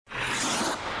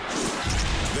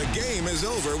game is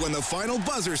over when the final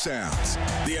buzzer sounds.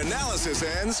 The analysis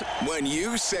ends when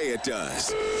you say it does.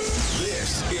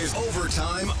 This is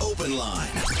Overtime Open Line.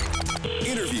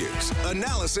 Interviews,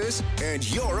 analysis, and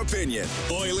your opinion.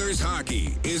 Oilers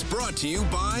hockey is brought to you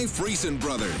by Friesen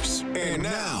Brothers. And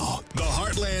now, the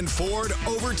Heartland Ford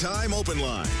Overtime Open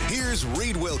Line. Here's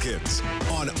Reed Wilkins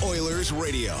on Oilers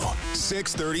Radio,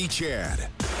 630 CHED.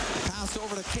 Pass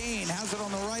over to Kane, has it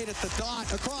on the right at the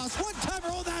dot, across, one-timer,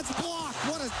 oh, that's blocked,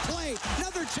 what a play,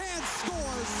 another chance,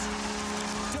 scores,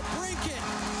 DeBrincat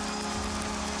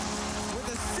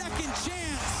with a second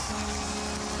chance,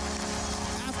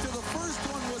 after the first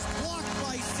one was blocked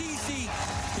by Ceci,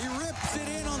 he rips it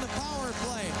in on the power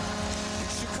play, and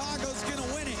Chicago's going to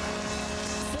win it,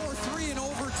 4-3 in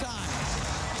overtime.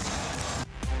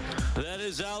 That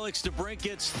is Alex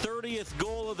DeBrincat's 30th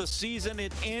goal of the season.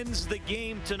 It ends the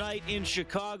game tonight in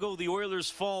Chicago. The Oilers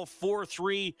fall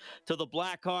 4-3 to the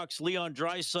Blackhawks. Leon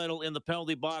Draisaitl in the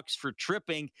penalty box for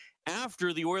tripping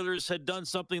after the Oilers had done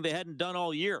something they hadn't done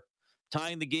all year,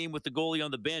 tying the game with the goalie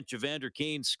on the bench. Evander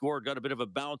Kane scored, got a bit of a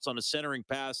bounce on a centering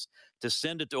pass to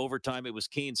send it to overtime. It was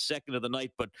Kane's second of the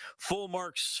night, but full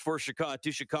marks for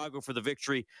Chicago for the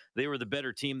victory. They were the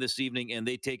better team this evening, and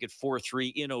they take it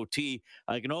 4-3 in OT.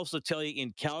 I can also tell you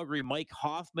in Calgary, Mike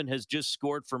Hoffman has just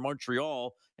scored for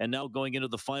Montreal, and now going into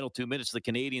the final 2 minutes, the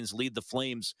Canadiens lead the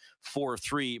Flames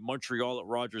 4-3. Montreal at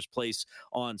Rogers Place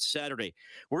on Saturday.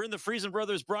 We're in the Friesen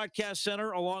Brothers Broadcast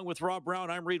Center along with Rob Brown.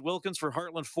 I'm Reed Wilkins for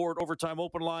Heartland Ford Overtime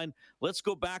Open Line. Let's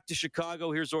go back to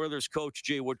Chicago. Here's Oilers coach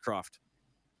Jay Woodcroft.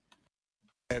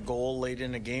 A goal late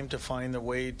in the game to find the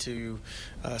way to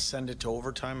send it to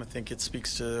overtime. I think it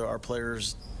speaks to our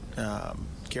players'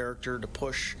 character to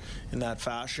push in that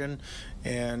fashion.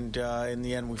 And in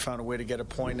the end, we found a way to get a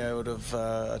point out of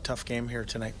a tough game here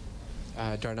tonight.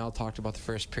 Darnell talked about the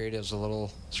first period. It was a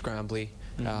little scrambly.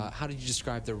 How did you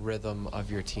describe the rhythm of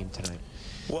your team tonight?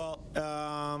 Well,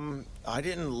 I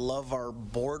didn't love our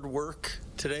board work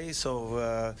today,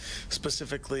 so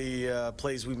specifically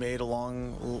plays we made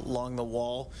along the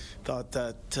wall. Thought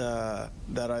that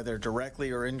either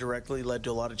directly or indirectly led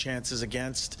to a lot of chances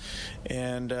against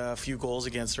and a few goals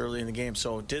against early in the game.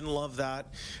 So didn't love that,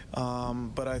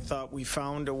 but I thought we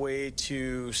found a way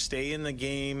to stay in the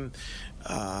game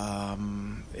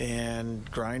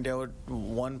and grind out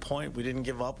 1 point. We didn't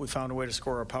give up. We found a way to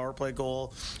score a power play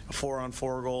goal, a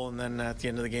 4-on-4 goal, and then at the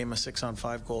end of the game a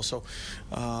 6-on-5 goal. So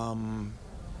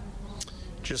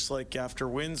just like after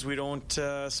wins, we don't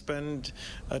spend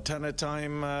a ton of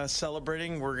time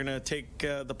celebrating. We're going to take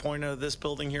the point out of this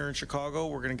building here in Chicago.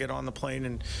 We're going to get on the plane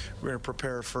and we're going to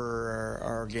prepare for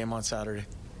our game on Saturday.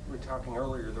 We were talking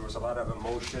earlier, there was a lot of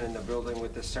emotion in the building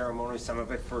with the ceremony, some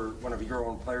of it for one of your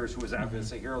own players who was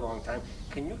obviously here a long time.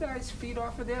 Can you guys feed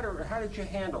off of that, or how did you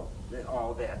handle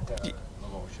all that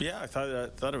emotion? Yeah, I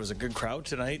thought it was a good crowd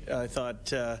tonight. I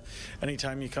thought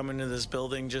anytime you come into this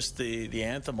building, just the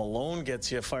anthem alone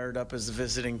gets you fired up as the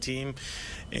visiting team.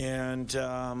 And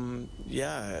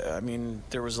yeah, I mean,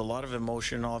 there was a lot of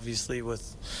emotion, obviously,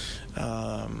 with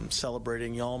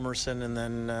celebrating Hjalmarsson and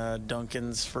then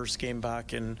Duncan's first game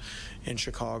back in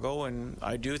Chicago. And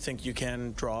I do think you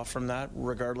can draw from that,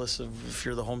 regardless of if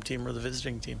you're the home team or the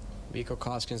visiting team. Mikko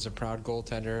Koskin's a proud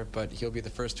goaltender, but he'll be the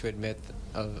first to admit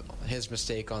of his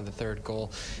mistake on the third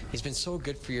goal. He's been so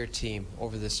good for your team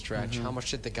over this stretch. How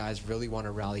much did the guys really want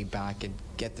to rally back and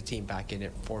get the team back in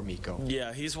it for Mikko?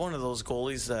 Yeah, he's one of those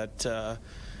goalies that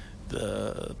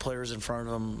the players in front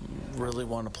of him really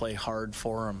want to play hard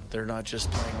for him. They're not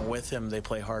just playing with him, they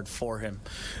play hard for him.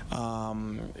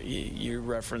 You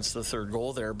referenced the third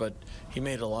goal there, but he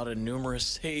made a lot of numerous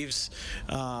saves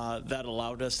that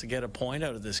allowed us to get a point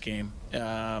out of this game.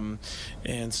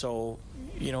 And so,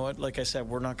 you know what, like I said,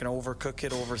 we're not going to overcook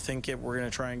it, overthink it. We're going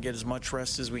to try and get as much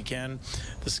rest as we can.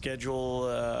 The schedule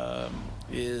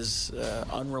is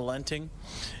unrelenting.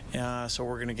 So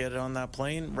we're going to get it on that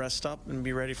plane, rest up, and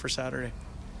be ready for Saturday.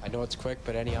 I know it's quick,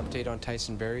 but any update on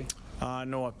Tyson Barrie?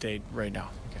 No update right now.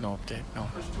 Okay. No update, no.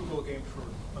 First 2-goal game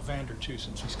for Evander, too,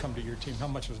 since he's come to your team. How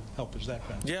much of help has that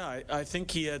been? Yeah, I think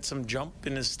he had some jump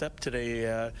in his step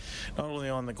today, not only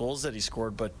on the goals that he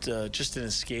scored, but just in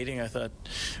his skating. I thought,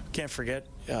 can't forget,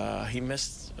 he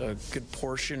missed a good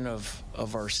portion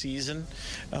of our season.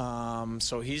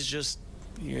 So he's just,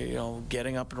 you know,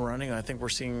 getting up and running. I think we're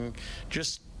seeing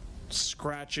just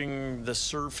scratching the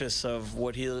surface of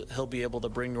what he'll be able to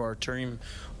bring to our team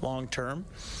long term.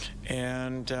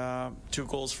 And 2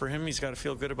 goals for him. He's got to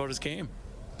feel good about his game.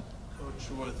 Coach,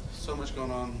 Coach, with so much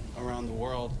going on around the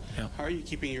world, how are you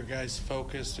keeping your guys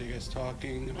focused? Are you guys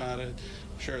talking about it?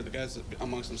 Sure, the guys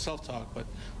amongst themselves talk, but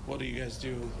what do you guys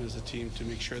do as a team to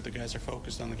make sure the guys are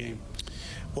focused on the game?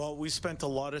 Well, we spent a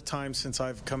lot of time since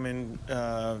I've come in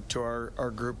to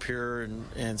our group here,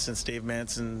 and since Dave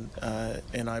Manson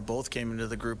and I both came into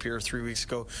the group here 3 weeks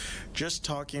ago, just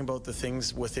talking about the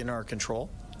things within our control.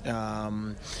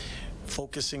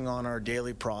 Focusing on our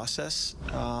daily process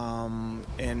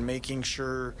and making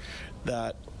sure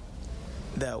that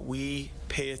we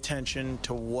pay attention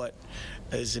to what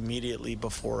is immediately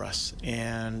before us.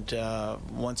 And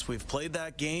once we've played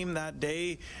that game that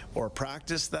day, or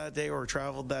practiced that day, or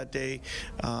traveled that day,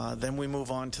 then we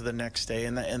move on to the next day.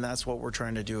 And that's what we're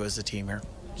trying to do as a team here.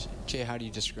 Jay, how do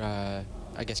you just,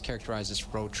 characterize this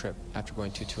road trip after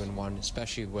going 2-2-1,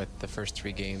 especially with the first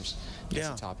 3 games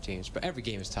against the top teams? But every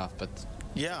game is tough, but...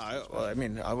 Yeah,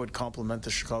 I would compliment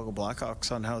the Chicago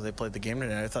Blackhawks on how they played the game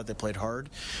today. I thought they played hard.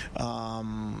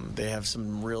 They have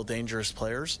some real dangerous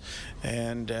players,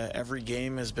 and every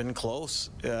game has been close.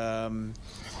 You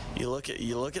look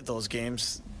at those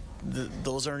games.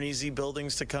 Those aren't easy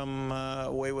buildings to come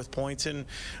away with points in.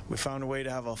 We found a way to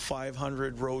have a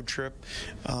 500 road trip.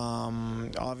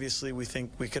 Obviously, we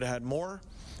think we could have had more,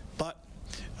 but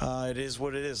it is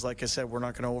what it is. Like I said, we're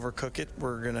not going to overcook it.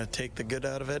 We're going to take the good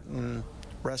out of it and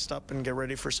rest up and get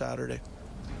ready for Saturday.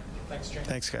 Thanks, Jay.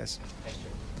 Thanks, guys.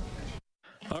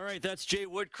 All right, that's Jay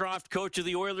Woodcroft, coach of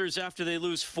the Oilers, after they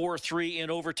lose 4-3 in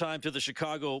overtime to the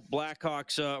Chicago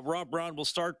Blackhawks. Rob Brown, will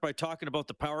start by talking about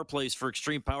the power plays for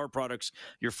Extreme Power Products,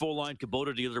 your full-line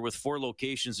Kubota dealer with 4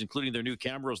 locations, including their new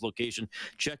Camrose location.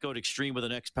 Check out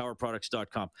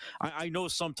extremewithanxpowerproducts.com. I know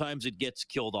sometimes it gets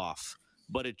killed off,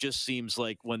 but it just seems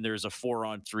like when there's a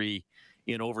 4-on-3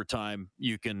 in overtime,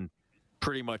 you can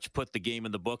pretty much put the game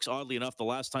in the books. Oddly enough, the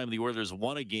last time the Oilers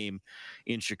won a game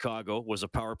in Chicago was a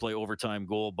power play overtime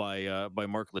goal by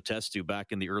Mark Letestu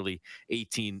back in the early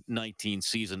 18-19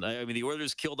 season. I mean, the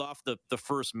Oilers killed off the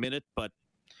first minute, but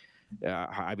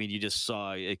you just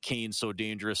saw Kane so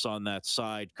dangerous on that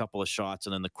side, couple of shots,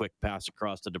 and then the quick pass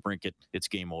across to DeBrincat. It's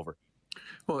game over.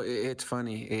 Well, it's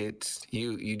funny. It's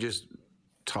you just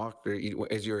talked,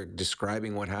 as you're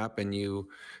describing what happened, you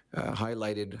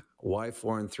highlighted why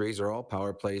 4-on-3s or all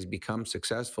power plays become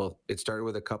successful. It started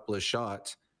with a couple of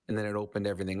shots, and then it opened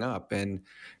everything up. And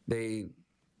they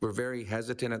were very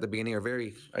hesitant at the beginning, or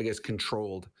very,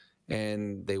 controlled.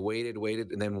 And they waited,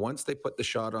 and then once they put the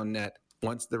shot on net,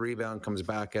 once the rebound comes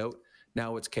back out,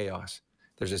 now it's chaos.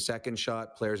 There's a second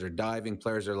shot, players are diving,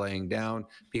 players are laying down,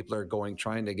 people are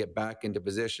trying to get back into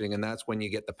positioning, and that's when you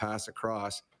get the pass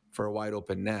across for a wide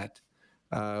open net.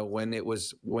 When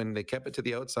they kept it to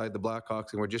the outside, the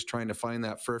Blackhawks, and were just trying to find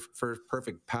that first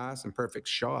perfect pass and perfect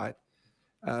shot,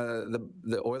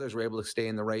 the Oilers were able to stay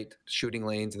in the right shooting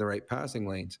lanes and the right passing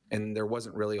lanes, and there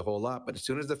wasn't really a whole lot. But as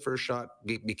soon as the first shot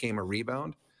became a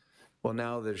rebound, well,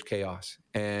 now there's chaos.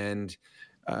 And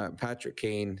Patrick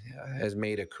Kane has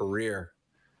made a career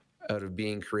out of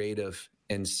being creative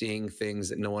and seeing things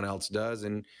that no one else does.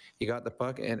 And he got the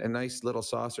puck, and a nice little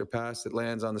saucer pass that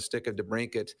lands on the stick of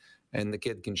DeBrincat, and the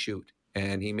kid can shoot.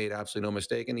 And he made absolutely no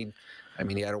mistake. And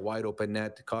he had a wide open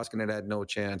net. Koskinen had no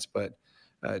chance. But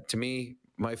to me,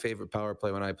 my favorite power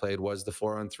play when I played was the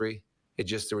 4-on-3.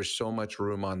 There was so much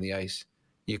room on the ice.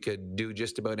 You could do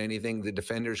just about anything. The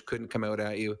defenders couldn't come out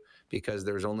at you because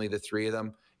there was only the 3 of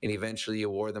them. And eventually you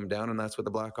wore them down, and that's what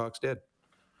the Blackhawks did.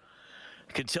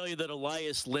 I can tell you that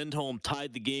Elias Lindholm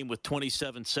tied the game with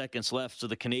 27 seconds left, so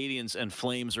the Canadians and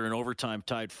Flames are in overtime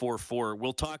tied 4-4.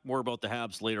 We'll talk more about the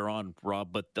Habs later on,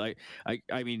 Rob, but I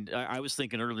was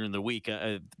thinking earlier in the week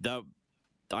I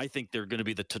think they're going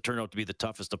to turn out to be the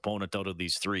toughest opponent out of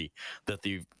these 3 that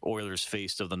the Oilers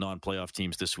faced of the non-playoff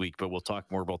teams this week, but we'll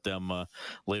talk more about them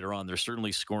later on. They're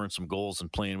certainly scoring some goals and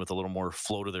playing with a little more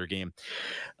flow to their game.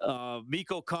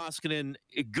 Mikko Koskinen,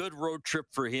 a good road trip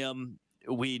for him.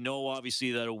 We know,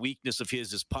 obviously, that a weakness of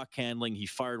his is puck handling. He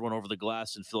fired one over the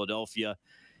glass in Philadelphia.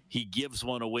 He gives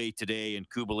one away today, and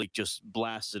Kubalik just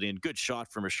blasted in. Good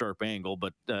shot from a sharp angle,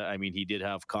 but, he did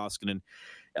have Koskinen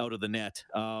out of the net.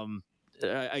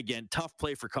 Again, tough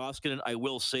play for Koskinen. I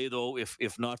will say, though,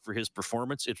 if not for his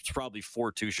performance, it's probably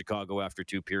 4-2 Chicago after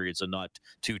 2 periods and not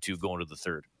 2-2 going to the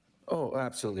third. Oh,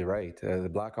 absolutely right. The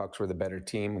Blackhawks were the better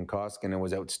team, and Koskinen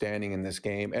was outstanding in this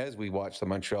game. As we watched the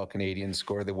Montreal Canadiens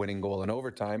score the winning goal in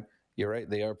overtime, you're right,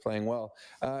 they are playing well.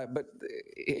 But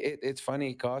it's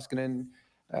funny, Koskinen,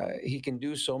 he can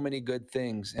do so many good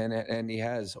things, and he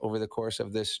has over the course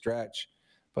of this stretch.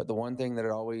 But the one thing that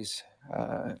always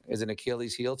is an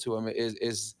Achilles heel to him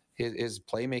is his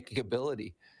playmaking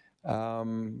ability.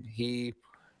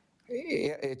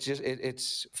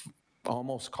 It's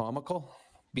almost comical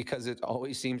because it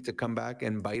always seems to come back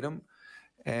and bite him.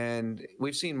 And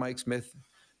we've seen Mike Smith,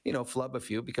 flub a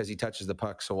few because he touches the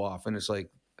puck so often. It's like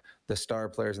the star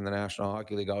players in the National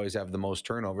Hockey League always have the most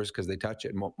turnovers because they touch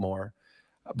it more.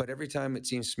 But every time it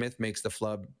seems Smith makes the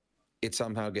flub, it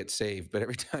somehow gets saved. But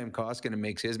every time Koskinen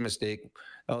makes his mistake,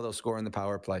 they'll score on the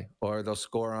power play, or they'll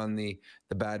score on the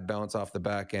bad bounce off the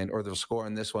back end, or they'll score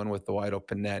on this one with the wide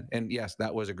open net. And yes,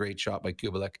 that was a great shot by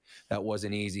Kubalik. That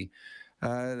wasn't easy.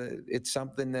 It's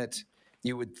something that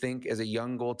you would think as a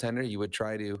young goaltender, you would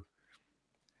try to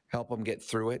help him get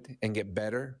through it and get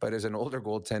better. But as an older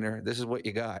goaltender, this is what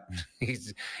you got.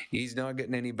 He's not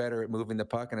getting any better at moving the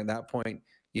puck. And at that point,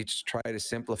 you just try to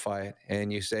simplify it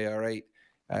and you say, all right,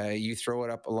 you throw it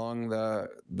up along the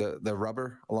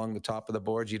rubber, along the top of the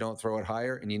boards. You don't throw it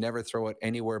higher, and you never throw it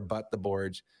anywhere but the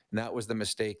boards. And that was the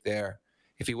mistake there.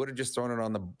 If he would have just thrown it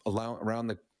around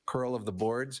the curl of the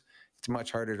boards, it's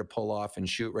much harder to pull off and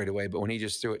shoot right away. But when he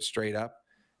just threw it straight up,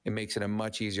 it makes it a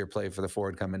much easier play for the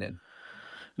forward coming in.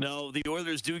 No, the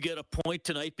Oilers do get a point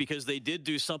tonight because they did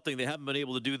do something they haven't been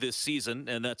able to do this season,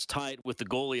 and that's tie it with the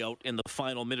goalie out in the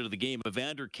final minute of the game.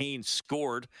 Evander Kane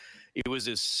scored. It was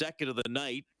his second of the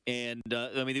night, and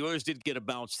the Oilers did get a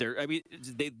bounce there. I mean,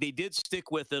 they did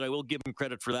stick with it. I will give them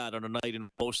credit for that on a night and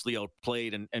mostly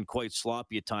outplayed and quite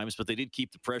sloppy at times, but they did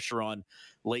keep the pressure on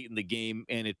late in the game,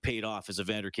 and it paid off as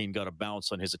Evander Kane got a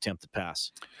bounce on his attempted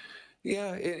pass.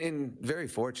 Yeah, and very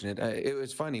fortunate. It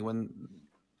was funny when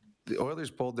the Oilers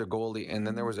pulled their goalie, and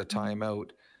then there was a timeout.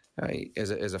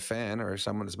 As a fan or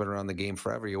someone that's been around the game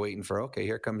forever, you're waiting for, okay,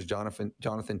 here comes Jonathan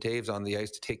Toews on the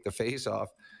ice to take the face off.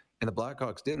 And the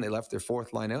Blackhawks didn't. They left their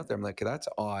fourth line out there. I'm like, that's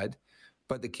odd.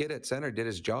 But the kid at center did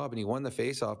his job, and he won the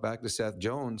face-off back to Seth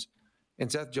Jones.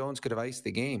 And Seth Jones could have iced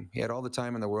the game. He had all the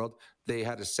time in the world. They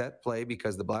had a set play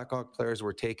because the Blackhawk players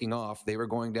were taking off. They were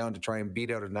going down to try and beat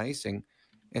out an icing.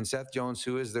 And Seth Jones,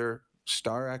 who is their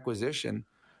star acquisition,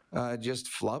 just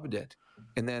flubbed it.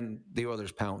 And then the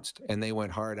Oilers pounced, and they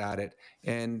went hard at it.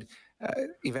 And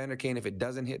Evander Kane, if it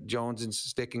doesn't hit Jones'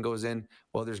 stick and goes in,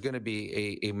 well, there's going to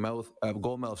be a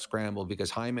goal mouth scramble because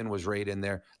Hyman was right in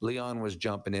there. Leon was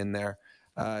jumping in there.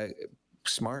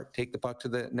 Smart, take the puck to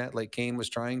the net like Kane was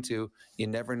trying to. You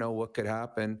never know what could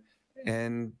happen.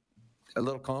 And a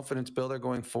little confidence builder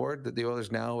going forward that the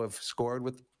Oilers now have scored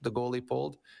with the goalie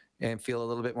pulled and feel a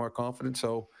little bit more confident.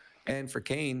 So, and for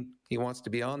Kane, he wants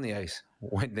to be on the ice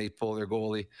when they pull their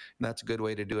goalie. And that's a good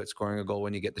way to do it, scoring a goal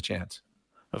when you get the chance.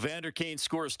 Evander Kane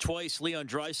scores twice. Leon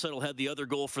Draisaitl had the other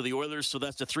goal for the Oilers, so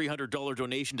that's a $300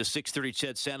 donation to 630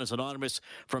 Ched Santa's Anonymous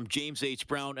from James H.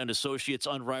 Brown and Associates.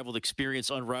 Unrivaled experience,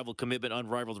 unrivaled commitment,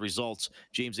 unrivaled results.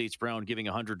 James H. Brown giving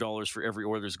 $100 for every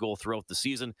Oilers goal throughout the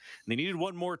season. And they needed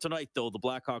one more tonight, though. The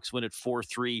Blackhawks win at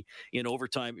 4-3 in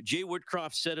overtime. Jay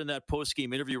Woodcroft said in that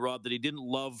postgame interview, Rob, that he didn't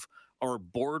love our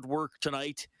board work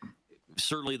tonight.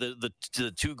 Certainly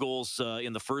the two goals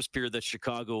in the first period that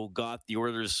Chicago got, the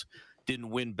Oilers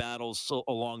didn't win battles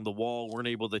along the wall, weren't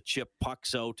able to chip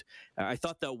pucks out. I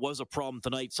thought that was a problem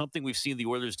tonight. Something we've seen the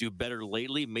Oilers do better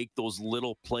lately, make those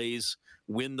little plays,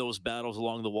 win those battles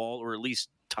along the wall, or at least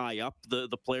tie up the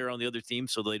player on the other team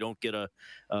so they don't get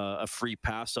a free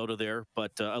pass out of there.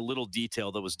 But a little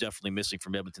detail that was definitely missing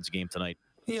from Edmonton's game tonight.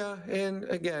 Yeah, and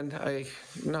again,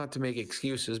 not to make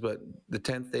excuses, but the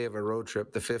 10th day of a road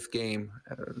trip, the fifth game,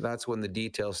 that's when the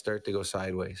details start to go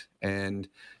sideways. And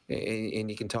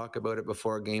you can talk about it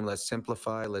before a game. Let's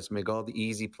simplify. Let's make all the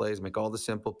easy plays, make all the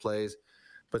simple plays.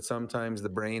 But sometimes the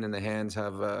brain and the hands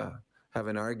have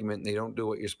an argument, and they don't do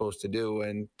what you're supposed to do.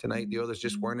 And tonight, the others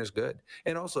just weren't as good.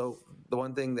 And also, the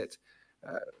one thing that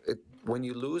when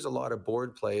you lose a lot of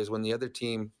board play is when the other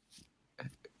team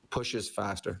pushes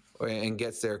faster and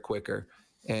gets there quicker,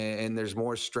 and there's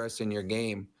more stress in your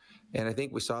game. And I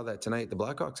think we saw that tonight. The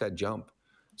Blackhawks had jump.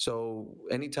 So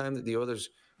anytime that the Oilers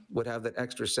would have that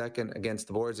extra second against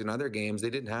the boards in other games, they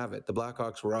didn't have it. The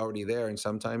Blackhawks were already there, and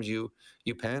sometimes you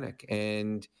panic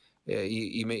and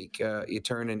you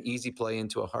turn an easy play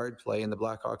into a hard play, and the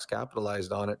Blackhawks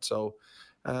capitalized on it. So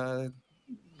the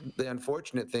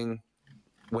unfortunate thing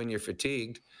when you're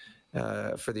fatigued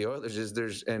for the Oilers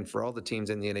is and for all the teams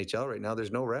in the NHL right now,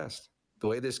 there's no rest. The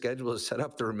way this schedule is set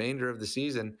up the remainder of the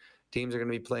season, teams are going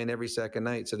to be playing every second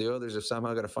night. So the Oilers have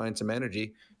somehow got to find some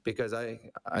energy, because I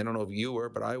don't know if you were,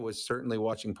 but I was certainly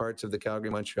watching parts of the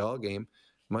Calgary-Montreal game.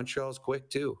 Montreal's quick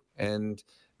too. And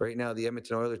right now the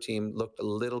Edmonton Oilers team looked a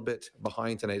little bit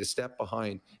behind tonight, a step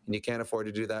behind. And you can't afford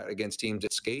to do that against teams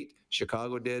that skate.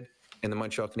 Chicago did. And the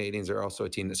Montreal Canadiens are also a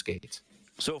team that skates.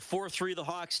 So 4-3, the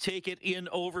Hawks take it in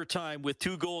overtime with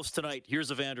 2 goals tonight.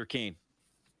 Here's Evander Kane.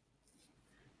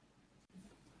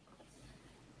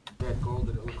 that goal,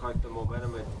 did it look like the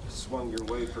momentum had swung your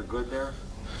way for good there?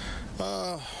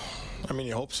 I mean,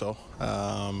 you hope so.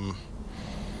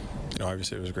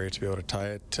 Obviously it was great to be able to tie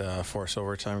it, force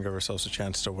overtime, give ourselves a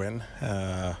chance to win.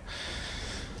 But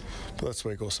that's the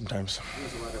way it goes sometimes.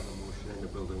 There's a lot of emotion in the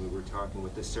building. We were talking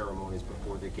with the ceremonies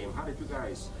before the game. How did you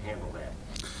guys handle that?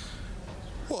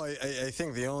 Well, I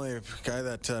think the only guy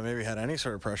that maybe had any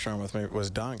sort of pressure on with me was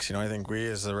Dunks. I think we,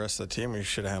 as the rest of the team, we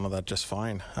should have handled that just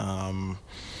fine.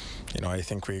 I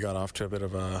think we got off to a bit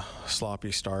of a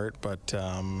sloppy start, but,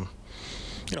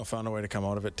 found a way to come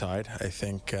out of it tied. I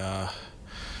think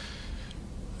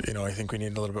we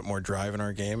need a little bit more drive in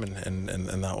our game, and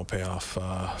that will pay off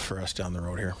for us down the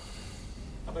road here.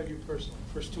 How about you personally?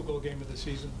 First 2-goal game of the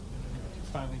season, and you're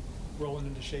finally rolling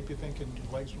into shape, you think, and your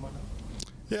legs and whatnot?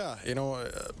 Yeah,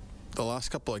 the last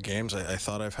couple of games, I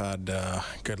thought I've had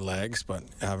good legs, but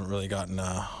I haven't really gotten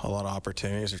a lot of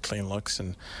opportunities or clean looks.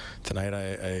 And tonight,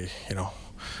 I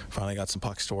finally got some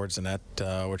pucks towards the net,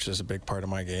 which is a big part of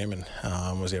my game, and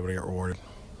was able to get rewarded.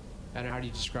 And how do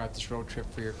you describe this road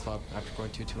trip for your club after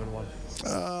going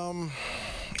 2-2-1?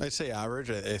 I'd say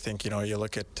average. I think, you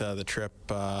look at the trip,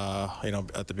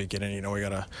 at the beginning, we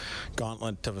got a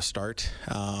gauntlet of a start.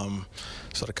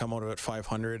 So to come out of it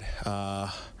 500,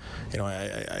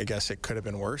 I guess it could have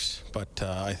been worse, but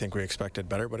I think we expected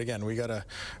better. But again, we gotta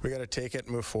take it,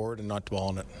 move forward, and not dwell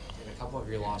on it. In a couple of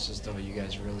your losses, though, you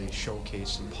guys really showcased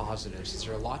some positives. Is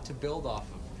there a lot to build off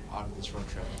of this road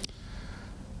trip?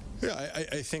 Yeah,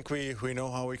 I think we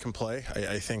know how we can play.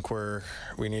 I think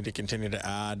we need to continue to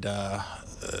add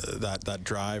that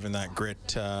drive and that grit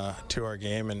to our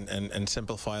game and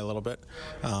simplify a little bit,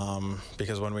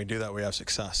 because when we do that, we have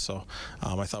success. So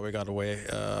I thought we got away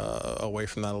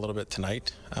from that a little bit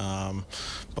tonight,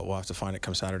 but we'll have to find it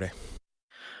come Saturday.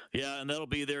 Yeah, and that'll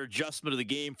be their adjustment of the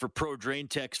game for Pro Drain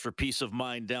Text for peace of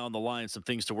mind down the line. Some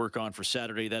things to work on for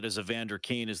Saturday. That is Evander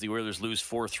Kane as the Oilers lose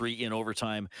 4-3 in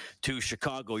overtime to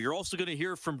Chicago. You're also going to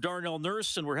hear from Darnell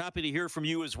Nurse, and we're happy to hear from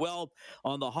you as well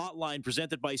on the hotline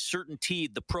presented by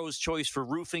CertainTeed, the pro's choice for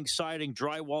roofing, siding,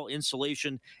 drywall,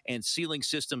 insulation, and ceiling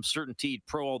systems. CertainTeed,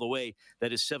 pro all the way.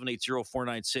 That is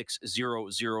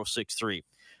 780-496-0063.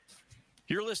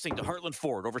 You're listening to Heartland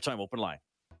Ford Overtime Open Line.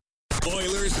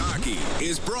 Oilers hockey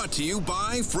is brought to you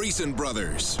by Friesen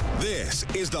Brothers. This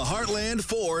is the Heartland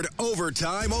Ford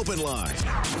Overtime Open Line.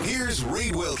 Here's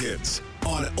Reed Wilkins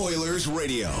on Oilers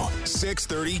Radio,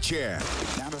 630 CHED.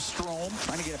 Now to Strome,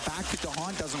 trying to get it back to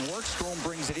DeHaan. Doesn't work. Strome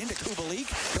brings it into Kubalik.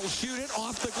 He'll shoot it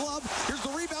off the glove. Here's the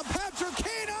rebound. Patrick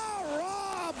Kane,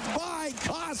 robbed by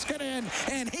Koskinen,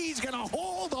 and he's going to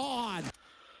hold on.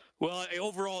 Well,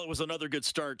 overall, it was another good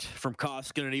start from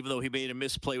Koskinen, even though he made a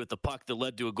misplay with the puck that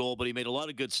led to a goal, but he made a lot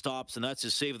of good stops, and that's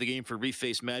his save of the game for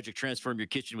Reface Magic. Transform your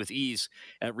kitchen with ease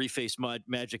at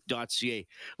refacemagic.ca.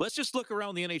 Let's just look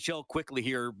around the NHL quickly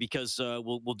here, because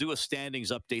we'll do a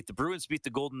standings update. The Bruins beat the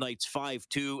Golden Knights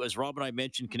 5-2. As Rob and I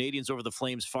mentioned, Canadians over the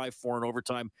Flames 5-4 in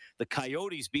overtime. The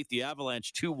Coyotes beat the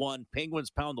Avalanche 2-1.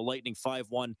 Penguins pound the Lightning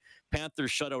 5-1.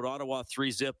 Panthers shut out Ottawa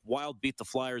 3-0. Wild beat the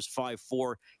Flyers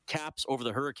 5-4. Caps over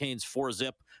the Hurricanes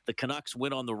 4-0. The Canucks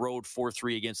win on the road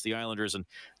 4-3 against the Islanders. And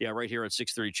yeah, right here at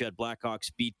 630 CHED,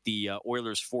 Blackhawks beat the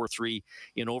Oilers 4-3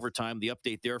 in overtime. The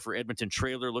update there for Edmonton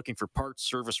Trailer, looking for parts,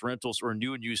 service, rentals, or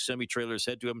new and used semi-trailers,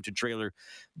 head to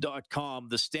edmontontrailer.com.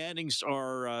 The standings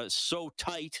are so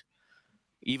tight,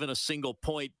 even a single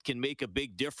point can make a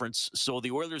big difference. So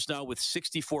the Oilers now with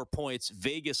 64 points.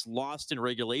 Vegas lost in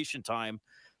regulation time.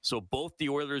 So both the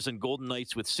Oilers and Golden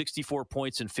Knights with 64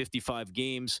 points in 55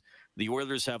 games. The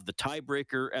Oilers have the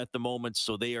tiebreaker at the moment,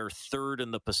 so they are third in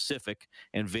the Pacific,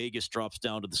 and Vegas drops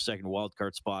down to the second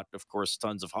wildcard spot. Of course,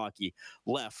 tons of hockey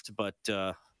left, but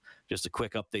just a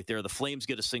quick update there. The Flames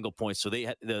get a single point, so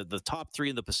they the top three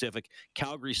in the Pacific: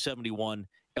 Calgary 71,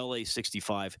 LA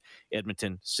 65,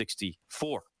 Edmonton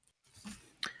 64.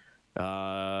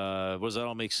 Does that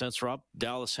all make sense, Rob?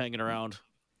 Dallas hanging around.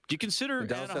 Do you consider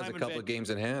Dallas Anaheim has a couple of games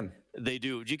in hand? They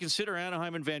do. Do you consider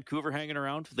Anaheim and Vancouver hanging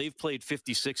around? They've played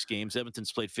 56 games.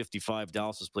 Edmonton's played 55.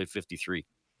 Dallas has played 53.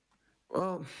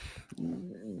 Well,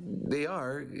 they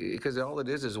are, because all it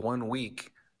is 1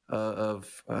 week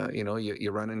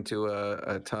you run into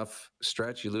a tough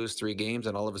stretch. You lose 3 games,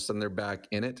 and all of a sudden they're back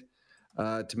in it.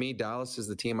 To me, Dallas is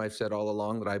the team I've said all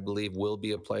along that I believe will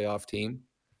be a playoff team.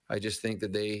 I just think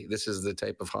that this is the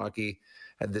type of hockey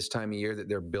at this time of year that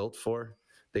they're built for.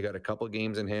 They got a couple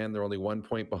games in hand. They're only 1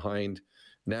 point behind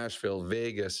Nashville,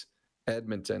 Vegas,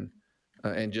 Edmonton,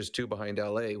 and just 2 behind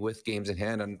LA with games in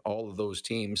hand on all of those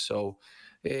teams. So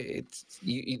the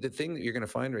thing that you're going to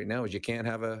find right now is you can't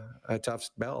have a tough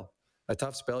spell. A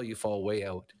tough spell, you fall way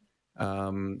out.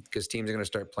 because teams are going to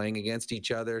start playing against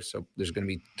each other. So there's going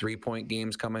to be 3-point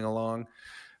games coming along.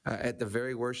 At the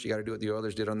very worst, you got to do what the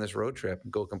Oilers did on this road trip,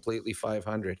 go completely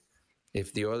 500.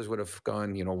 If the Oilers would have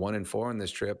gone, 1-4 on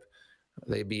this trip,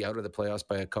 they'd be out of the playoffs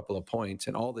by a couple of points,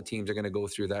 and all the teams are going to go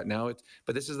through that now.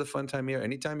 But this is the fun time of year.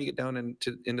 Anytime you get down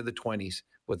into the 20s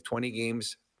with 20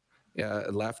 games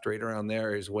left, right around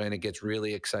there is when it gets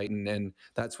really exciting, and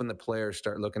that's when the players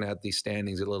start looking at these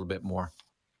standings a little bit more.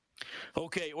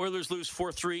 Okay, Oilers lose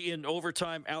 4-3 in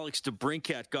overtime. Alex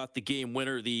DeBrincat got the game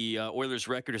winner. The Oilers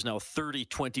record is now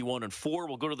 30-21-4.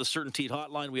 We'll go to the Certainteed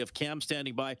hotline. We have Cam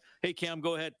standing by. Hey, Cam,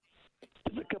 go ahead.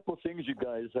 There's a couple of things, you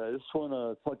guys. I just want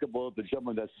to talk about the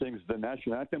gentleman that sings the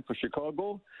national anthem for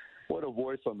Chicago. What a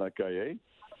voice on that guy, eh?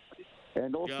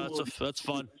 And also, that's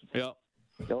fun. Yeah.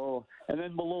 Oh, and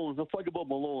then Malone. Let's talk about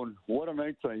Malone. What a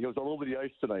night tonight. He was all over the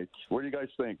ice tonight. What do you guys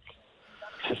think?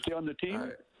 Should he stay on the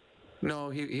team?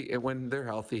 No, he when they're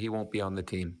healthy, he won't be on the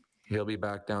team. He'll be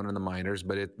back down in the minors,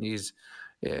 but it's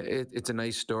a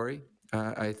nice story.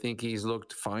 I think he's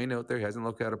looked fine out there. He hasn't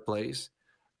looked out of place,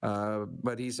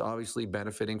 but he's obviously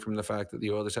benefiting from the fact that the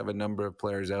Oilers have a number of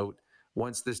players out.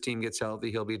 Once this team gets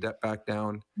healthy, he'll be back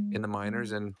down in the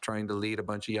minors and trying to lead a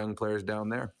bunch of young players down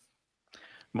there.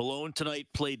 Malone tonight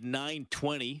played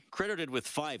 .920, credited with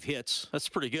 5 hits. That's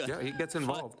pretty good. Yeah, he gets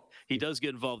involved. He does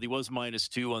get involved. He was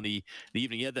 -2 on the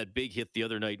evening. He had that big hit the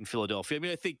other night in Philadelphia. I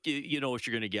mean, I think you know what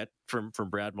you're going to get from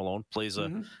Brad Malone. Plays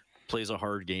a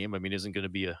hard game. I mean, isn't going to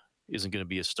be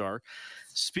a star.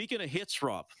 Speaking of hits,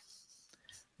 Rob,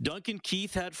 Duncan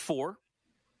Keith had 4.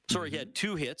 Sorry, he had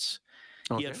 2 hits.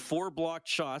 Okay. He had 4 blocked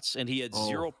shots, and he had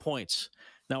 0 points.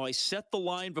 Now, I set the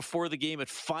line before the game at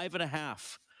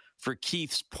 5.5 for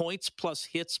Keith's points plus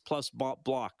hits plus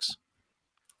blocks.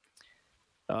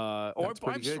 I'm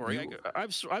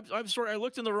sorry. I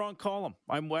looked in the wrong column.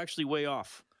 I'm actually way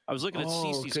off. I was looking at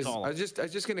Cece's column. I was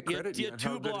just going to credit you. He had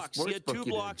 2 blocks. He had 2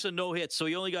 blocks and no hits, so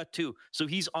he only got 2. So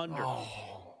he's under.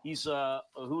 He's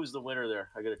who was the winner there?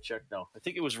 I got to check now. I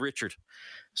think it was Richard.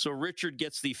 So Richard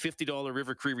gets the $50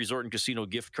 River Cree Resort and Casino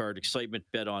gift card. Excitement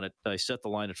bet on it. I set the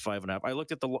line at 5.5. I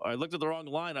looked at the wrong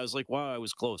line. I was like, wow, I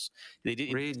was close. They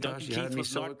did. Duncan Keith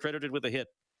was not credited with a hit.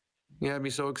 You had me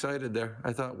so excited there.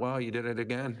 I thought, wow, you did it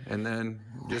again. And then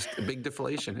just a big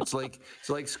deflation. It's like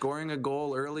scoring a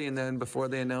goal early, and then before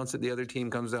they announce it, the other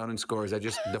team comes down and scores. I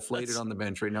just deflated on the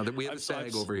bench right now. That we have a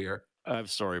SAG over here. I'm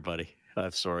sorry, buddy.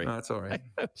 I'm sorry. No, that's all right.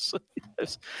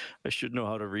 I should know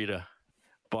how to read a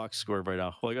box score by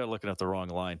now. Well, I got looking at the wrong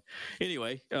line.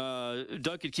 Anyway,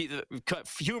 Duncan Keith,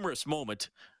 humorous moment.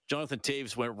 Jonathan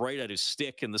Toews went right at his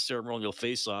stick in the ceremonial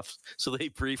face-off, so they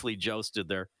briefly jousted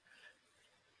there.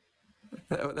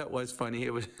 That was funny.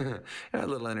 It was a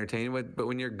little entertaining, but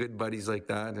when you're good buddies like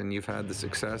that and you've had the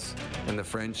success and the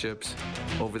friendships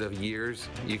over the years,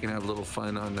 you can have a little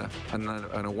fun on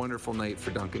a wonderful night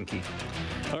for Duncan Keith.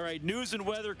 All right, news and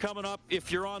weather coming up.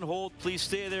 If you're on hold, please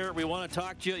stay there. We want to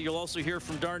talk to you. You'll also hear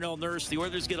from Darnell Nurse. The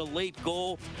Oilers get a late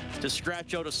goal to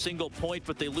scratch out a single point,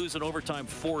 but they lose in overtime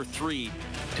 4-3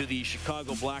 to the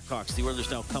Chicago Blackhawks. The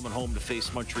Oilers now coming home to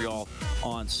face Montreal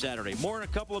on Saturday. More in a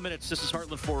couple of minutes. This is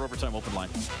Heartland Ford Overtime Open Line.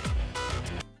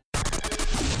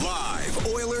 Live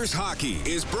Oilers hockey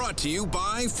is brought to you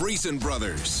by Friesen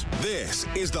Brothers. This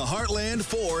is the Heartland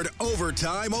Ford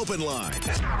Overtime Open Line.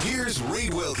 Here's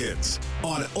Reed Wilkins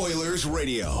on Oilers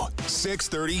Radio,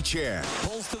 630 CHED.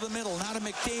 Pulls to the middle, now to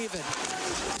McDavid.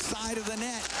 Side of the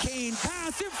net, Kane,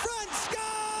 pass in front, scores!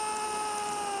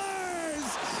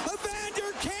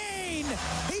 Evander Kane,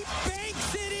 he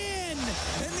banks it in,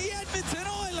 and the Edmonton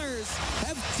Oilers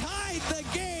have tied the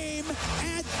game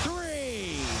at 3.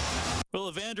 Well,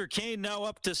 Evander Kane now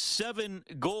up to 7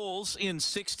 goals in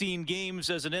 16 games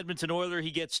as an Edmonton Oiler.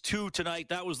 He gets 2 tonight.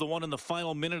 That was the one in the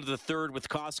final minute of the third with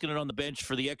Koskinen on the bench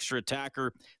for the extra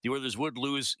attacker. The Oilers would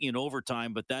lose in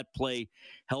overtime, but that play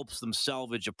helps them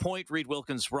salvage a point. Reed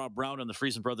Wilkins, Rob Brown on the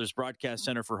Friesen Brothers Broadcast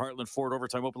Center for Heartland Ford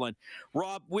Overtime Open Line.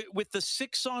 Rob, with the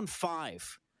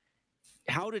 6-on-5,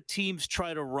 how do teams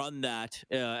try to run that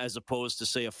as opposed to,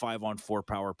 say, a 5-on-4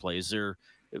 power play? Is there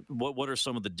what are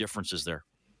some of the differences there?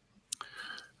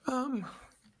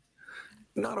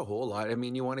 Not a whole lot. I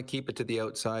mean, you want to keep it to the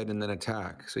outside and then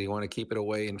attack. So you want to keep it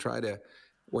away and try to,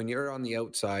 when you're on the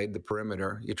outside, the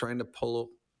perimeter, you're trying to pull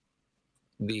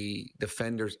the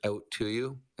defenders out to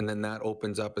you. And then that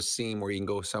opens up a seam where you can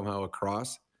go somehow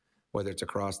across, whether it's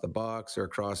across the box or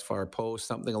across far post,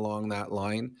 something along that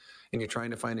line. And you're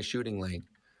trying to find a shooting lane.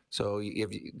 So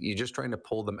you're just trying to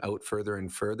pull them out further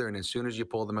and further. And as soon as you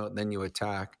pull them out, then you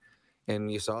attack.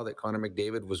 And you saw that Connor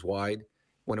McDavid was wide.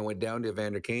 when it went down to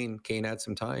Evander Kane, Kane had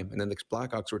some time. And then the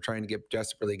Blackhawks were trying to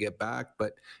desperately get back,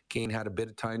 but Kane had a bit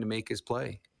of time to make his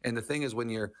play. And the thing is, when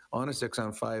you're on a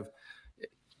 6-on-5,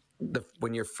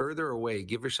 when you're further away,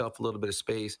 give yourself a little bit of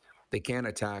space. They can't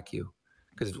attack you,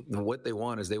 because what they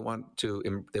want is they want to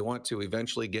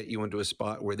eventually get you into a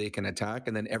spot where they can attack,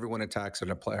 and then everyone attacks at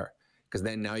a player, because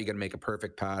then now you got to make a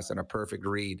perfect pass and a perfect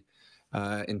read.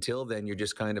 Until then, you're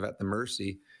just kind of at the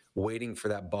mercy, waiting for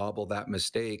that bobble, that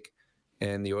mistake.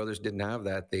 And the Oilers didn't have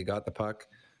that. They got the puck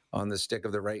on the stick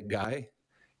of the right guy,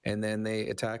 and then they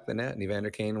attacked the net. And Evander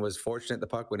Kane was fortunate the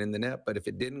puck went in the net, but if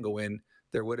it didn't go in,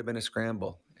 there would have been a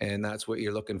scramble. And that's what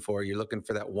you're looking for. You're looking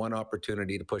for that one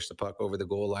opportunity to push the puck over the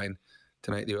goal line.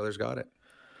 Tonight, the Oilers got it.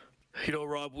 You know,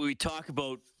 Rob, we talk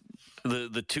about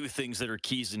the two things that are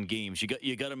keys in games.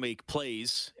 You got to make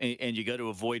plays, and you got to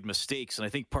avoid mistakes. And I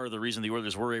think part of the reason the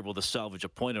Oilers were able to salvage a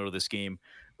point out of this game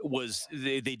was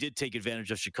they did take advantage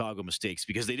of Chicago mistakes,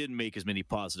 because they didn't make as many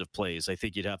positive plays. I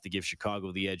think you'd have to give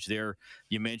Chicago the edge there.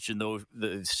 You mentioned, though,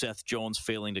 the Seth Jones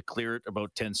failing to clear it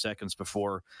about 10 seconds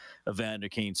before Evander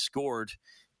Kane scored.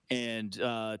 And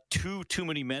too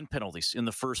many men penalties in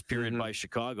the first period by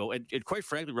Chicago. And quite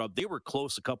frankly, Rob, they were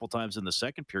close a couple times in the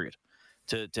second period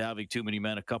to having too many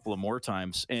men a couple of more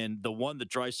times. And the one that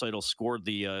Draisaitl scored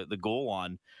the goal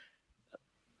on,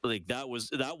 like that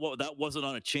wasn't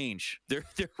on a change. There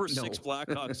were 6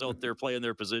 Blackhawks out there playing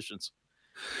their positions.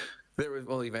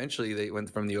 Eventually they went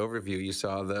from the overview. You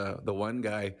saw the one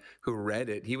guy who read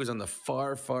it. He was on the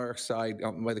far side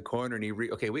by the corner, and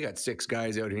we got 6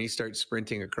 guys out, and he starts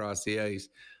sprinting across the ice.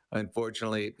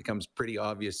 Unfortunately, it becomes pretty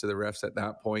obvious to the refs at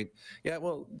that point. Yeah,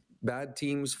 well, bad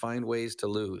teams find ways to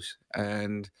lose,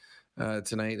 and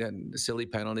tonight, and silly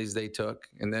penalties they took,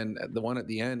 and then the one at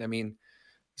the end. I mean,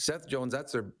 Seth Jones,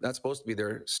 that's supposed to be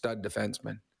their stud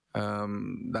defenseman.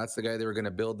 That's the guy they were going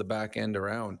to build the back end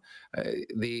around.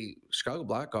 The Chicago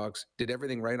Blackhawks did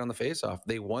everything right on the faceoff.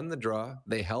 They won the draw.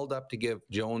 They held up to give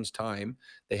Jones time.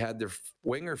 They had their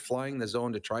winger flying the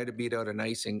zone to try to beat out an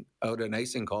icing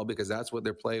call, because that's what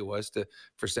their play was,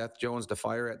 for Seth Jones to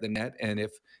fire at the net. And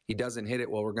if he doesn't hit it,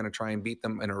 well, we're going to try and beat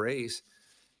them in a race.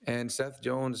 And Seth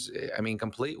Jones, I mean,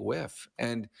 complete whiff.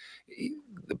 And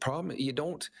the problem, you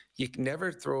can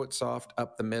never throw it soft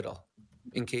up the middle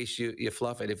in case you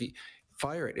fluff it. If you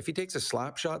fire it, if he takes a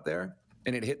slap shot there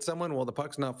and it hits someone, well, the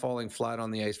puck's not falling flat on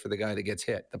the ice for the guy that gets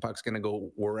hit. The puck's going to go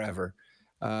wherever.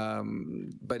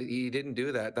 But he didn't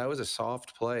do that. That was a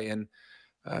soft play. And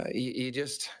you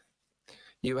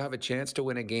have a chance to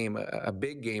win a game, a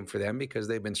big game for them, because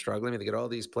they've been struggling. They get all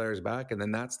these players back, and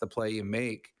then that's the play you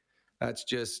make. That's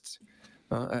just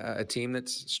a team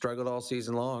that's struggled all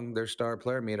season long. Their star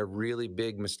player made a really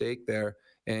big mistake there,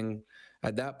 and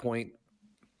at that point,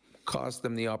 cost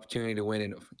them the opportunity to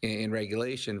win in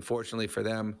regulation. Fortunately for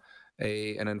them,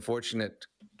 an unfortunate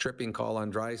tripping call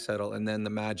on Draisaitl, and then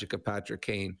the magic of Patrick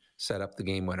Kane set up the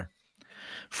game winner.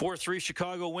 4-3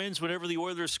 Chicago wins. Whenever the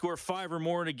Oilers score 5 or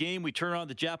more in a game, we turn on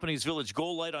the Japanese Village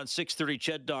Goal Light on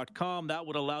 630ched.com. That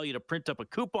would allow you to print up a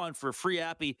coupon for a free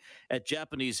appy at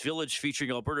Japanese Village,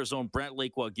 featuring Alberta's own Brant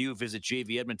Lake Wagyu. Visit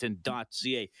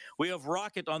jvedmonton.ca. We have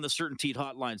Rocket on the CertainTeed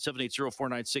hotline,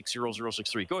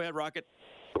 780-496-0063. Go ahead, Rocket.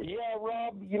 Yeah,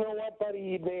 Rob, you know what, buddy?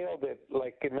 You nailed it.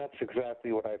 And that's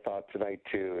exactly what I thought tonight,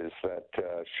 too, is that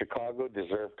Chicago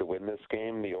deserved to win this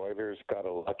game. The Oilers got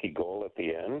a lucky goal at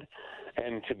the end.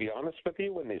 And to be honest with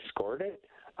you, when they scored it,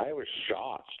 I was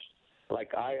shocked.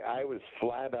 I was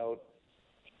flat out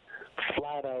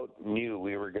knew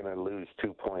we were going to lose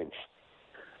 2 points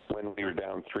when we were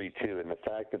down 3-2. And the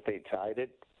fact that they tied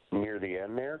it near the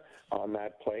end there on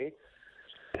that play,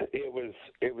 it was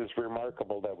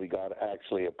remarkable that we got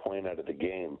actually a point out of the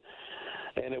game,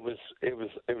 and it was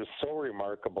so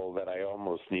remarkable that I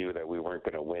almost knew that we weren't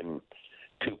going to win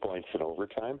 2 points in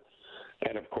overtime.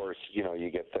 And of course,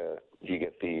 you get the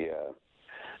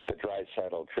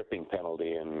Draisaitl tripping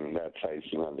penalty, and that's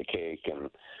icing on the cake, and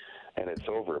it's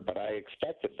over. But I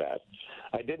expected that.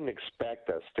 I didn't expect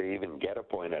us to even get a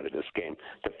point out of this game.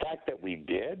 The fact that we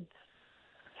did.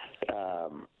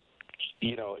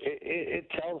 It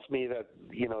tells me that,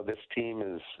 this team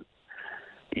is,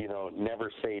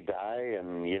 never say die,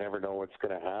 and you never know what's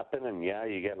going to happen. And, yeah,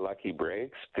 you get lucky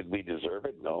breaks. Did we deserve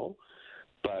it? No.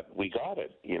 But we got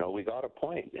it. We got a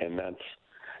point. And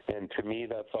to me,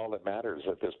 that's all that matters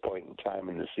at this point in time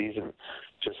in the season.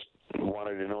 Just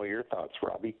wanted to know your thoughts,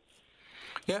 Robbie.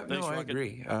 Yeah, Thanks, I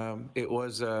agree. It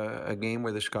was a game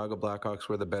where the Chicago Blackhawks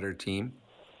were the better team.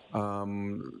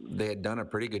 They had done a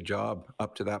pretty good job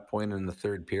up to that point in the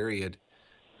third period,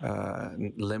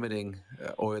 limiting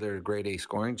Oilers' grade A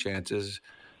scoring chances.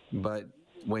 But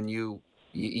when you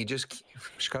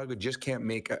Chicago just can't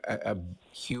make a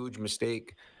huge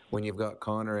mistake when you've got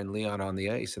Connor and Leon on the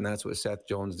ice, and that's what Seth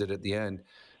Jones did at the end.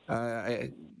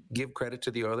 I give credit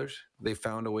to the Oilers. They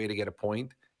found a way to get a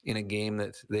point in a game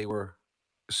that they were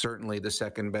certainly the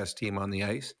second best team on the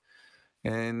ice.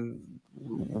 And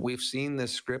we've seen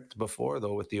this script before,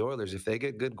 though, with the Oilers. If they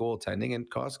get good goaltending, and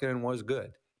Koskinen was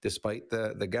good, despite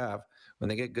the gaff, when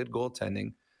they get good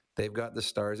goaltending, they've got the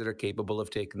stars that are capable of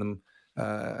taking them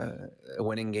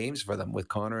winning games for them with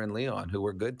Connor and Leon, who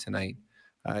were good tonight.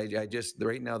 I just,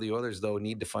 right now, the Oilers, though,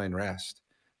 need to find rest.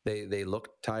 They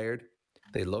look tired.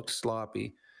 They look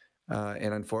sloppy.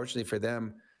 And unfortunately for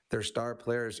them, their star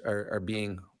players are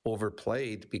being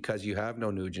overplayed because you have no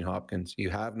Nugent Hopkins.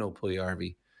 You have no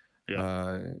Puljujarvi.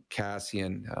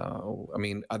 Cassian.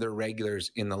 Other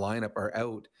regulars in the lineup are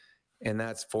out. And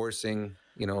that's forcing,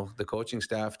 the coaching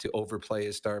staff to overplay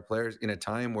his star players in a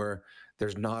time where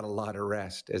there's not a lot of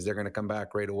rest, as they're going to come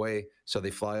back right away. So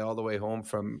they fly all the way home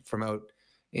from out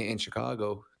in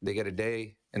Chicago. They get a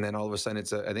day, and then all of a sudden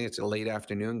I think it's a late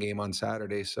afternoon game on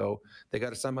Saturday. So they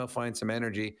got to somehow find some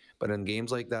energy. But in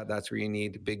games like that, that's where you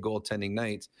need big goaltending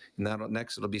nights. And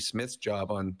next it'll be Smith's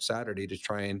job on Saturday to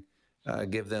try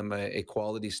and give them a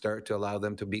quality start to allow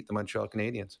them to beat the Montreal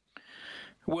Canadiens.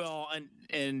 Well,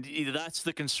 and that's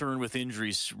the concern with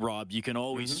injuries, Rob. You can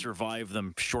always survive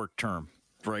them short term,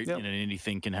 right? Yep. In an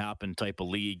anything can happen type of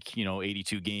league,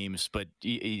 82 games. But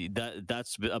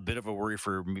that's a bit of a worry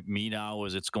for me now,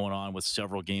 as it's going on with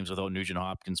several games without Nugent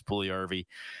Hopkins, Puljujarvi,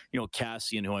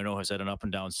 Cassian, who I know has had an up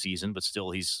and down season, but still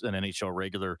he's an NHL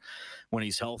regular when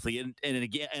he's healthy. And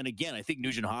again, I think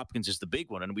Nugent Hopkins is the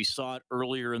big one, and we saw it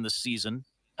earlier in the season.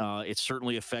 It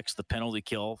certainly affects the penalty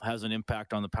kill, has an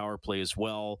impact on the power play as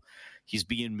well. He's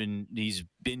been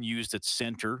used at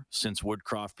center since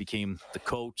Woodcroft became the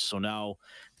coach, so now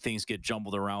things get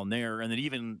jumbled around there. And then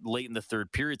even late in the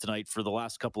third period tonight, for the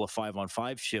last couple of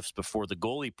 5-on-5 shifts before the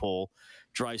goalie pull,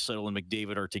 Draisaitl and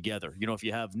McDavid are together. If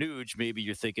you have Nuge, maybe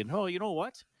you're thinking, oh, you know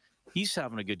what? He's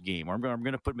having a good game. Or I'm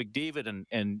going to put McDavid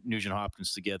and Nugent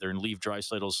Hopkins together and leave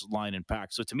Draisaitl's line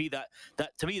intact. So to me,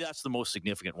 that's the most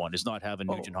significant one, is not having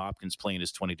Nugent Hopkins playing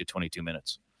his 20 to 22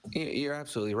 minutes. You're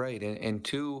absolutely right. And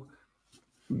two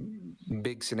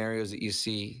big scenarios that you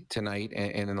see tonight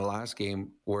and in the last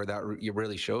game where that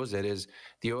really shows it is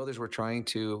the Oilers were trying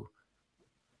to,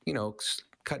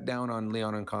 cut down on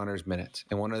Leon and Connor's minutes.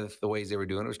 And one of the ways they were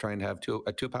doing it was trying to have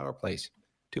two power play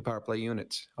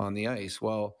units on the ice.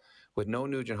 Well, with no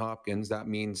Nugent Hopkins, that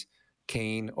means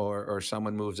Kane or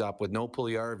someone moves up. With no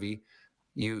Puljujarvi,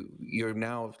 you're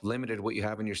now limited what you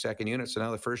have in your second unit. So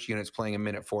now the first unit's playing a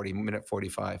minute 40, minute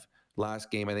 45. Last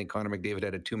game, I think Connor McDavid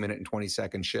had a 2-minute and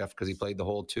 20-second shift because he played the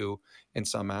whole 2 and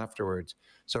some afterwards.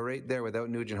 So right there, without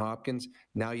Nugent Hopkins,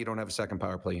 now you don't have a second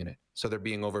power play unit. So they're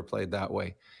being overplayed that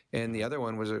way. And the other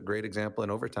one was a great example in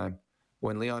overtime.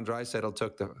 When Leon Draisaitl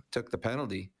took the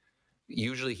penalty,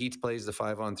 usually he plays the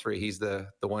 5-on-3. He's the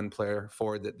one player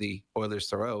forward that the Oilers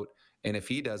throw out. And if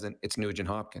he doesn't, it's Nugent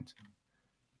Hopkins.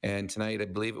 And tonight, I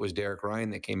believe it was Derek Ryan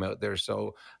that came out there.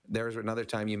 So there's another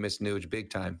time you missed Nuge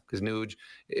big time. Because Nuge,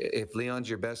 if Leon's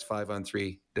your best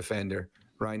 5-on-3 defender,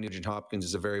 Ryan Nugent Hopkins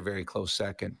is a very, very close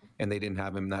second. And they didn't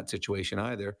have him in that situation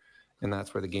either. And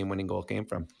that's where the game-winning goal came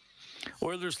from.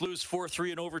 Oilers lose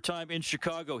 4-3 in overtime in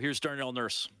Chicago. Here's Darnell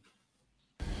Nurse.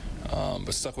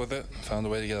 But stuck with it. Found a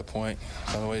way to get a point.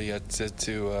 Found a way to get it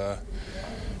to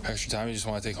extra time. You just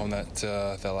want to take home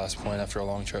that last point after a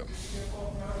long trip.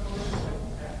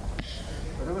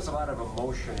 Well, there was a lot of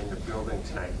emotion in the building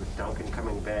tonight with Duncan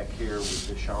coming back here with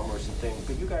the Chalmers and things,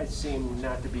 but you guys seem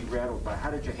not to be rattled by. How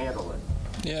did you handle it?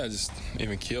 Yeah, just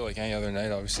even keel like any other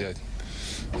night. Obviously,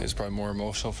 it's probably more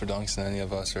emotional for Duncan than any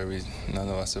of us. None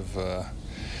of us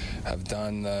have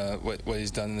done what he's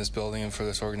done in this building and for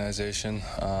this organization.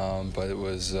 But it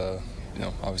was,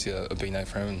 obviously a big night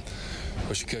for him. And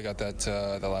wish he could have got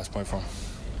that last point for him.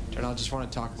 And I just want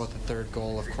to talk about the third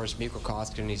goal. Of course, Mikko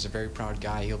Koskinen, he's a very proud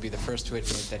guy. He'll be the first to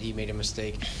admit that he made a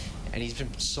mistake. And he's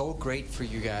been so great for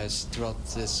you guys throughout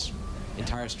this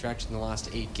entire stretch in the last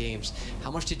 8 games.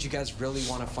 How much did you guys really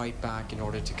want to fight back in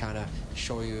order to kind of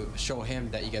show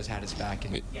him that you guys had his back?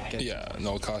 And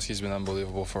Koski's been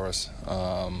unbelievable for us.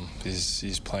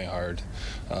 He's playing hard.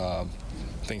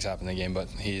 Things happen in the game, but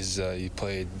he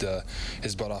played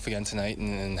his butt off again tonight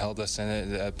and held us in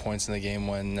it at points in the game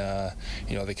when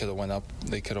they could have went up.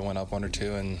 They could have went up 1 or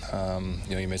 2, and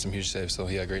he made some huge saves. So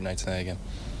he had a great night tonight again.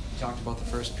 You talked about the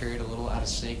first period a little out of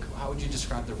sync. How would you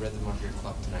describe the rhythm of your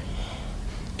club tonight?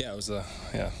 Yeah, it was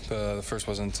the first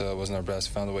wasn't our best.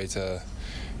 Found a way to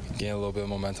gain a little bit of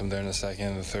momentum there in the second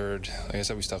and the third. Like I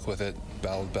said, we stuck with it,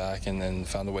 battled back, and then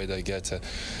found a way to get to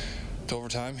to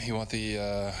overtime. You want the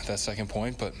that second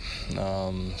point, but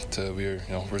we were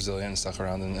resilient and stuck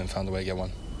around and found a way to get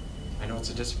one. I know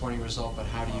it's a disappointing result, but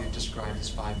how do you describe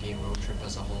this 5-game road trip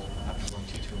as a whole after going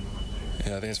 2-2-1?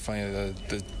 Yeah, I think it's funny.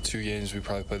 The 2 games we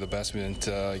probably played the best. We didn't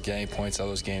get any points out of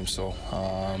those games, so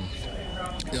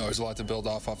there's a lot to build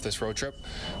off this road trip.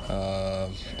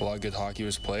 A lot of good hockey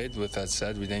was played. With that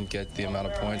said, we didn't get the amount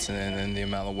of points and the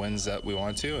amount of wins that we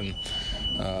wanted to, and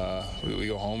we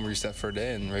go home, reset for a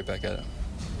day, and right back at it.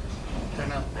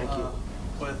 Thank you.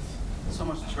 With so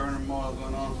much turmoil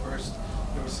going on, first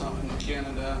there was some in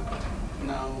Canada,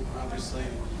 now obviously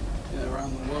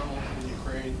around the world in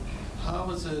Ukraine.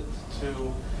 How is it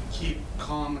to keep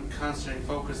calm and concentrate,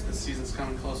 focused? The season's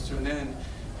coming close to an end,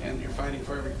 and you're fighting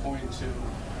for every point.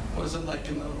 What is it like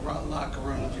in the locker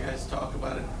room? Do you guys talk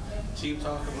about it? Team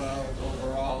talk about it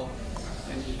overall,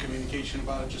 and your communication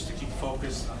about it, just to keep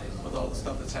focused with all the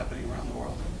stuff that's happening around the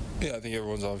world? Yeah, I think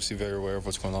everyone's obviously very aware of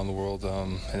what's going on in the world,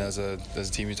 and as a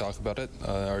team, we talk about it.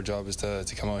 Our job is to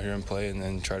come out here and play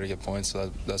and try to get points.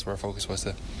 So that's where our focus was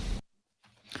today.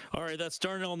 All right, that's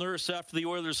Darnell Nurse after the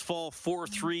Oilers fall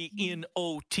 4-3 in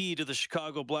OT to the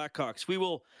Chicago Blackhawks. We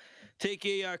will take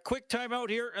a quick timeout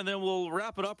here, and then we'll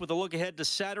wrap it up with a look ahead to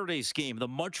Saturday's game. The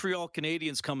Montreal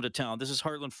Canadiens coming to town. This is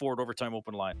Heartland Ford Overtime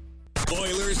Open Line.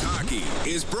 Oilers hockey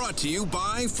is brought to you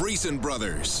by Friesen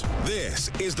Brothers. This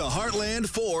is the Heartland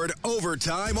Ford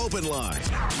Overtime Open Line.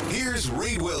 Here's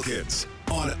Reed Wilkins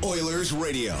on Oilers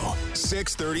Radio,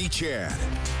 630 CHED.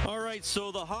 All right,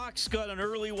 so the Hawks got an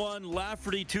early one.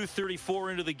 Lafferty,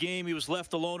 2:34 into the game. He was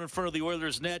left alone in front of the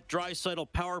Oilers' net.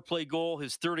 Draisaitl power play goal,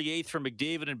 his 38th from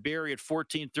McDavid and Barrie at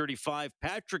 14:35.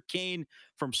 Patrick Kane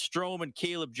from Strome and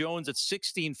Caleb Jones at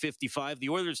 16:55. The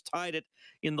Oilers tied it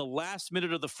in the last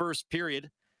minute of the first period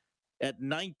at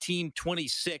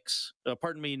 19:26.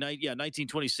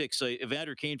 19:26.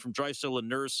 Evander Kane from Draisaitl and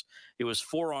Nurse. It was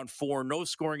 4-on-4. No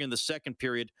scoring in the second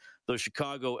period, though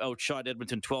Chicago outshot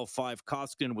Edmonton 12-5.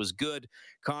 Koskinen was good.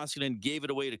 Koskinen gave it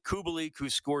away to Kubalik, who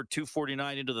scored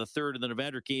 2:49 into the third, and then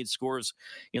Evander Kane scores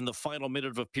in the final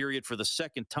minute of a period for the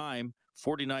second time.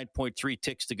 49.3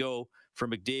 ticks to go for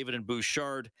McDavid and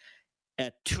Bouchard.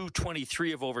 At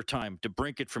 2:23 of overtime,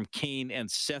 DeBrincat from Kane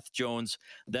and Seth Jones.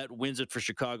 That wins it for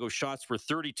Chicago. Shots were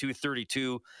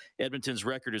 32-32. Edmonton's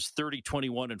record is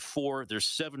 30-21-4. They're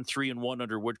 7-3-1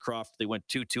 under Woodcroft. They went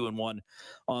 2-2-1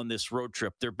 on this road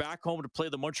trip. They're back home to play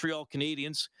the Montreal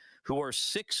Canadiens, who are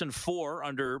 6-4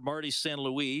 under Marty St.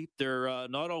 Louis. They're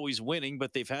not always winning,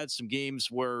 but they've had some games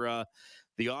where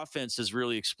the offense has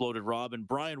really exploded, Rob. And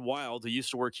Brian Wild, who used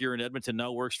to work here in Edmonton,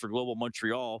 now works for Global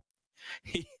Montreal.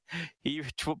 He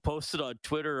posted on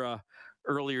Twitter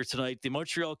earlier tonight, the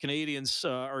Montreal Canadiens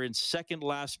are in second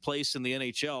last place in the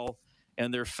NHL,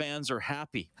 and their fans are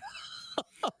happy.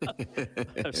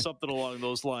 Something along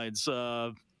those lines.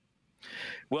 Well,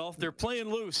 they're playing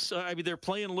loose. They're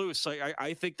playing loose.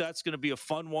 I think that's going to be a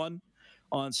fun one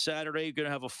on Saturday. You're going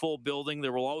to have a full building.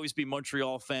 There will always be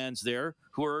Montreal fans there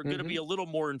who are going to be a little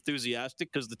more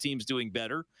enthusiastic because the team's doing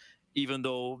better, even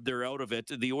though they're out of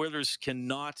it. The Oilers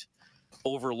cannot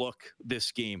overlook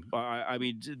this game.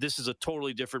 This is a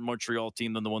totally different Montreal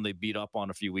team than the one they beat up on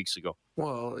a few weeks ago.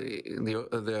 Well,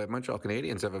 the Montreal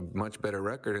Canadiens have a much better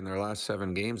record in their last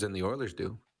 7 games than the Oilers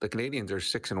do. The Canadiens are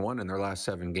 6-1 in their last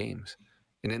 7 games.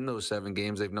 And in those 7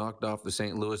 games, they've knocked off the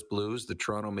St. Louis Blues, the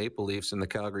Toronto Maple Leafs, and the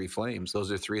Calgary Flames.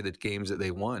 Those are 3 of the games that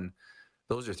they won.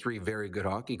 Those are 3 very good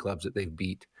hockey clubs that they've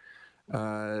beat.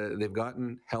 They've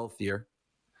gotten healthier,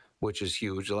 which is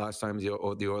huge. The last time the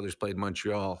Oilers played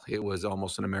Montreal, it was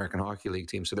almost an American Hockey League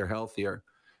team, so they're healthier.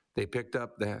 They picked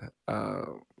up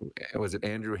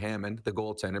Andrew Hammond, the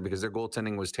goaltender, because their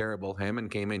goaltending was terrible.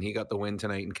 Hammond came in, he got the win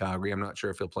tonight in Calgary. I'm not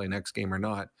sure if he'll play next game or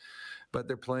not, but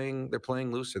they're playing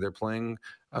looser. They're playing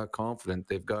confident.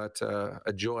 They've got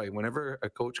a joy. Whenever a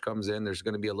coach comes in, there's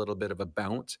going to be a little bit of a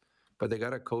bounce, but they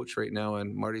got a coach right now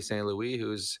in Marty St. Louis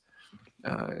who's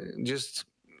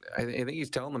I think he's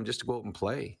telling them just to go out and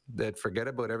play, that forget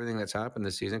about everything that's happened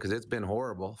this season, because it's been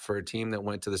horrible for a team that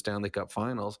went to the Stanley Cup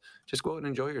Finals. Just go out and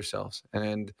enjoy yourselves.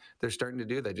 And they're starting to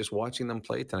do that. Just watching them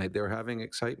play tonight, they're having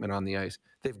excitement on the ice.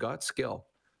 They've got skill.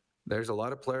 There's a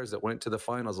lot of players that went to the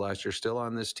finals last year still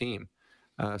on this team.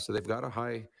 So they've got a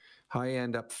high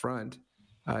end up front.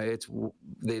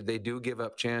 They do give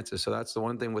up chances. So that's the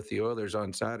one thing with the Oilers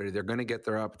on Saturday. They're going to get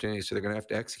their opportunities, so they're going to have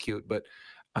to execute. But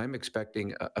I'm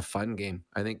expecting a fun game.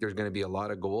 I think there's going to be a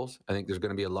lot of goals. I think there's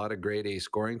going to be a lot of grade A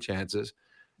scoring chances.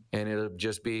 And it'll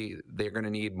just be, they're going to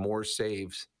need more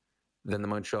saves than the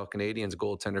Montreal Canadiens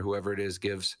goaltender, whoever it is,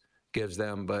 gives gives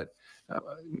them. But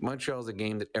Montreal's a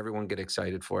game that everyone get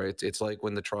excited for. It's like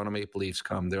when the Toronto Maple Leafs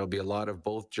come. There'll be a lot of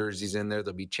both jerseys in there.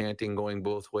 There'll be chanting going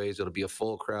both ways. It'll be a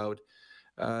full crowd.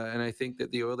 And I think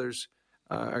that the Oilers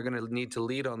are going to need to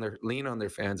lean on their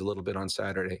fans a little bit on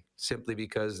Saturday, simply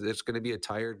because there's going to be a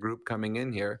tired group coming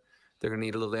in here. They're going to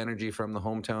need a little energy from the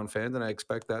hometown fans, and I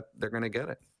expect that they're going to get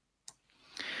it.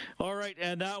 All right,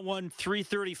 and that one,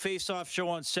 3:30 face-off show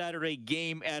on Saturday,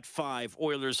 game at 5,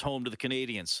 Oilers home to the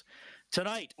Canadiens.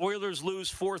 Tonight, Oilers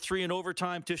lose 4-3 in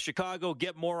overtime to Chicago.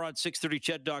 Get more on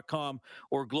 630ched.com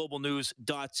or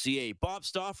globalnews.ca. Bob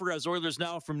Stauffer has Oilers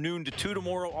now from noon to 2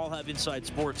 tomorrow. I'll have Inside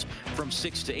Sports from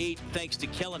 6 to 8. Thanks to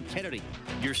Kellen Kennedy,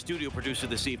 your studio producer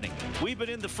this evening. We've been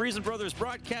in the Friesen Brothers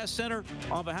Broadcast Center.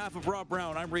 On behalf of Rob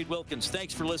Brown, I'm Reed Wilkins.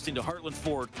 Thanks for listening to Heartland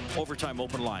Ford Overtime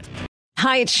Open Line.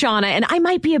 Hi, it's Shauna, and I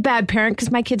might be a bad parent because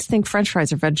my kids think French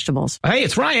fries are vegetables. Hey,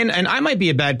 it's Ryan, and I might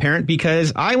be a bad parent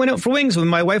because I went out for wings when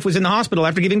my wife was in the hospital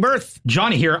after giving birth.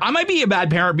 Johnny here. I might be a bad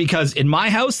parent because in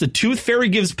my house, the tooth fairy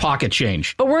gives pocket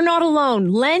change. But we're not alone.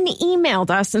 Len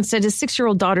emailed us and said his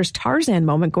 6-year-old daughter's Tarzan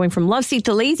moment going from love seat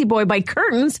to lazy boy by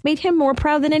curtains made him more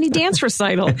proud than any dance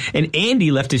recital. And Andy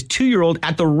left his 2-year-old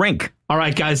at the rink. All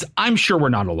right, guys, I'm sure we're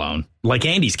not alone. Like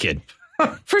Andy's kid.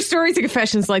 For stories and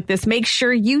confessions like this, make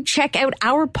sure you check out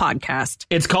our podcast.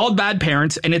 It's called Bad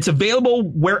Parents, and it's available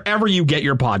wherever you get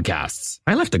your podcasts.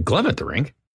 I left a glove at the rink.